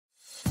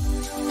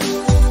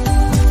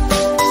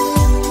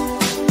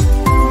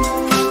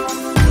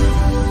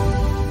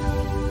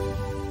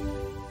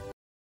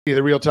Alrighty,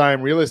 the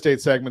real-time real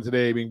estate segment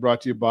today being brought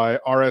to you by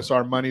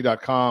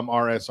rsrmoney.com,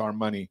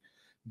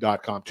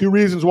 rsrmoney.com. 2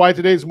 reasons why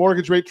today's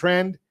mortgage rate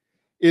trend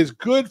is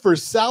good for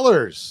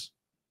sellers.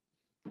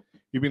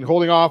 You've been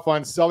holding off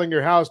on selling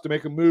your house to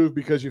make a move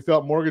because you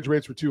felt mortgage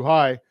rates were too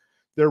high.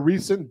 Their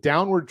recent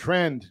downward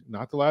trend,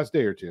 not the last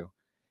day or two,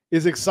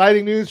 is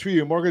exciting news for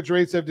you. Mortgage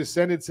rates have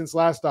descended since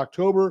last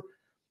October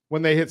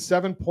when they hit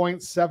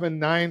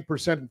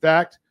 7.79%. In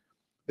fact,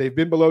 they've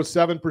been below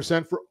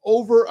 7% for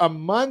over a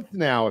month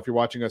now. If you're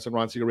watching us on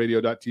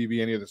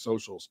ronsiegelradio.tv, any of the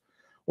socials,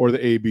 or the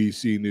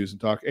ABC News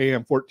and Talk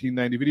AM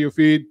 1490 video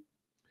feed,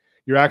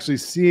 you're actually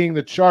seeing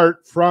the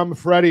chart from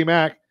Freddie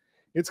Mac.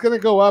 It's going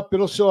to go up.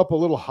 It'll show up a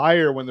little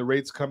higher when the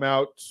rates come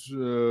out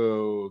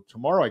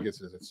tomorrow, I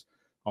guess it's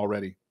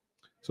already.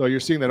 So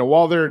you're seeing that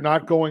while they're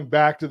not going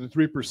back to the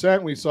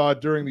 3% we saw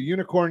during the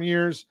unicorn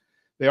years,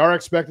 they are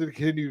expected to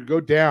continue to go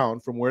down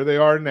from where they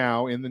are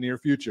now in the near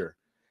future.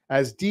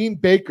 As Dean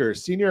Baker,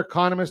 senior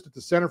economist at the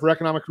Center for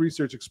Economic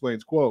Research,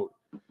 explains, quote,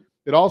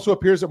 "It also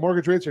appears that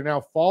mortgage rates are now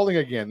falling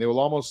again. They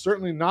will almost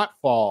certainly not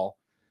fall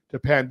to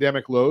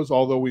pandemic lows,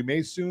 although we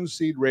may soon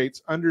see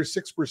rates under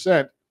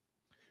 6%,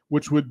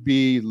 which would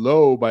be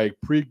low by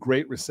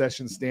pre-Great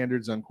Recession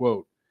standards,"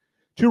 unquote.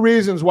 2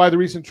 reasons why the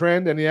recent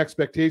trend and the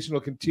expectation will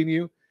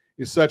continue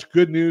is such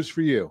good news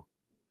for you.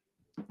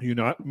 You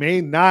may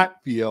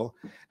not feel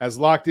as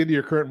locked into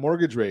your current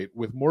mortgage rate.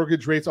 With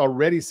mortgage rates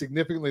already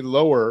significantly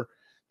lower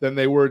than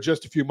they were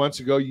just a few months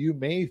ago, you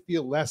may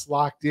feel less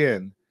locked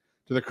in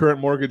to the current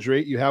mortgage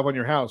rate you have on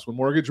your house. When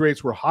mortgage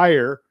rates were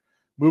higher,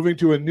 moving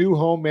to a new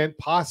home meant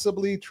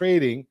possibly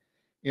trading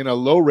in a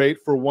low rate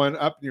for one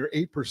up near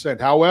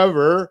 8%.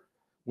 However,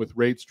 with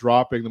rates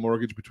dropping,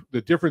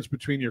 the difference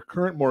between your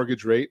current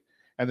mortgage rate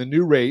and the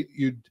new rate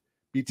you'd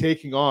be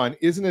taking on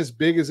isn't as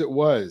big as it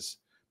was.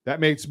 That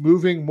makes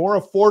moving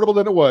more affordable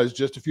than it was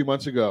just a few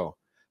months ago.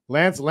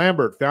 Lance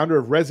Lambert, founder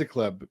of Resi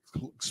Club,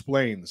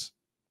 explains,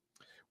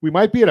 "We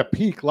might be at a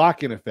peak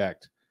lock-in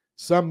effect.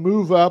 Some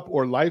move-up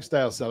or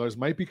lifestyle sellers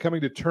might be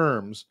coming to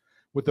terms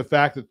with the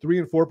fact that 3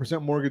 and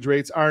 4% mortgage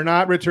rates are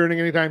not returning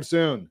anytime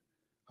soon,"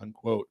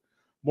 unquote.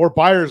 More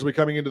buyers will be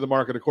coming into the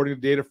market, according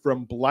to data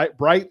from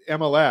Bright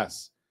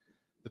MLS.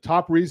 The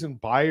top reason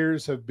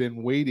buyers have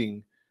been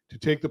waiting to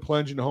take the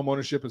plunge into home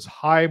ownership is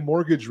high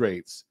mortgage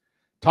rates.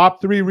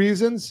 Top 3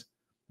 reasons: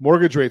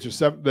 mortgage rates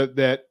are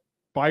that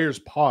buyers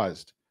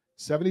paused.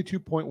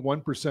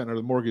 72.1% are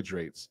the mortgage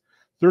rates.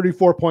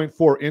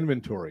 34.4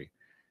 inventory.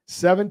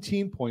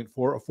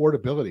 17.4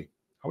 affordability.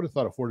 I would have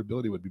thought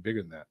affordability would be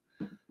bigger than that.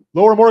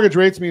 Lower mortgage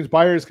rates means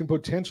buyers can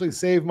potentially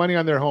save money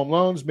on their home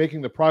loans,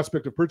 making the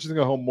prospect of purchasing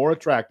a home more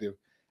attractive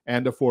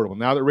and affordable.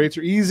 Now that rates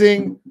are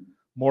easing,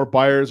 more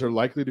buyers are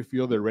likely to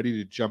feel they're ready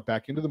to jump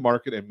back into the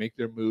market and make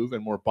their move,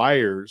 and more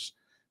buyers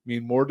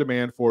mean more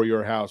demand for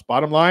your house.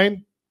 Bottom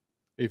line,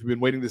 if you've been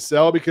waiting to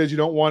sell because you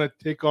don't want to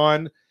take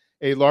on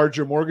a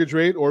larger mortgage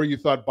rate or you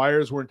thought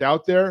buyers weren't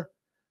out there,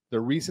 the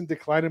recent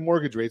decline in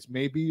mortgage rates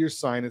may be your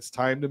sign it's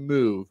time to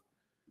move.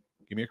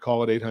 Give me a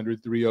call at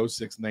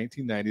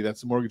 800-306-1990.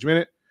 That's the Mortgage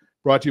Minute,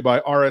 brought to you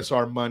by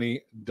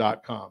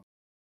rsrmoney.com.